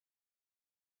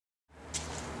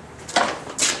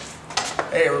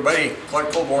Hey everybody,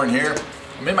 Clark Colborn here.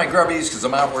 I'm in my grubbies because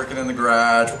I'm out working in the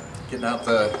garage, getting out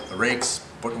the rakes,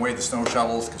 putting away the snow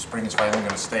shovels because spring is finally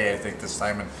going to stay, I think, this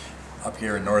time up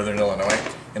here in northern Illinois.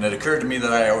 And it occurred to me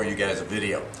that I owe you guys a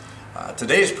video.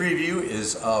 Today's preview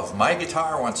is of My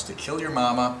Guitar Wants to Kill Your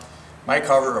Mama, my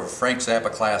cover of a Frank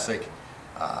Zappa classic.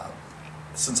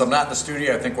 Since I'm not in the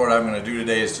studio, I think what I'm going to do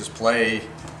today is just play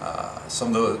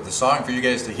some of the song for you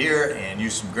guys to hear and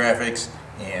use some graphics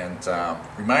and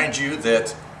remind you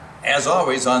that, as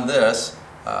always on this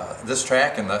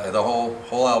track and the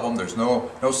whole album, there's no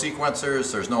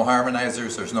sequencers, there's no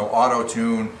harmonizers, there's no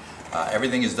auto-tune.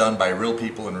 Everything is done by real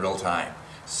people in real time.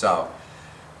 So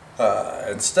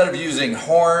instead of using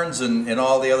horns and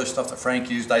all the other stuff that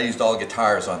Frank used, I used all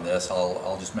guitars on this.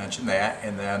 I'll just mention that,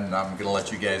 and then I'm going to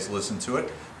let you guys listen to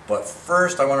it. But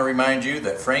first, I want to remind you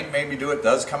that Frank Made Me Do It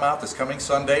does come out this coming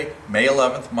Sunday, May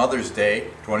 11th, Mother's Day,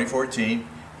 2014,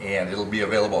 and it'll be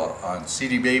available on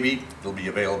CD Baby, it'll be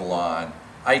available on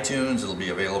iTunes, it'll be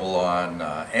available on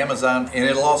Amazon, and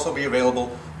it'll also be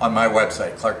available on my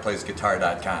website,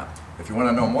 clarkplaysguitar.com. If you want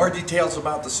to know more details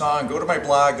about the song, go to my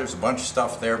blog. There's a bunch of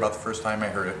stuff there about the first time I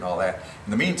heard it and all that.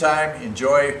 In the meantime,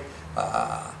 enjoy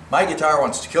My Guitar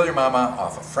Wants to Kill Your Mama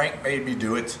off of Frank Made Me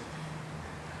Do It.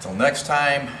 Till next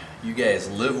time, you guys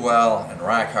live well and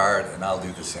rock hard, and I'll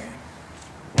do the same.